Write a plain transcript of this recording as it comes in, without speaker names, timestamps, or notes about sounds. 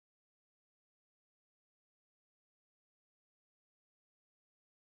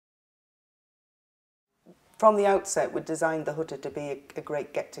from the outset, we designed the Hutter to be a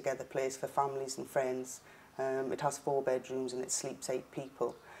great get-together place for families and friends. It has 4 bedrooms and it sleeps 8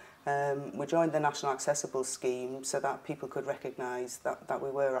 people. We joined the National Accessible Scheme so that people could recognise that we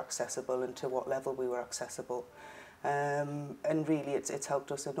were accessible and to what level we were accessible. And really it's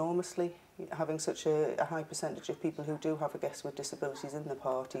helped us enormously, having such a high percentage of people who do have a guest with disabilities in the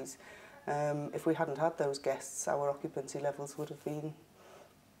parties. If we hadn't had those guests, our occupancy levels would have been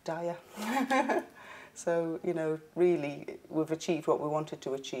dire. So, you know, really we've achieved what we wanted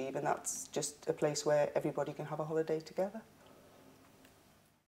to achieve, and that's just a place where everybody can have a holiday together.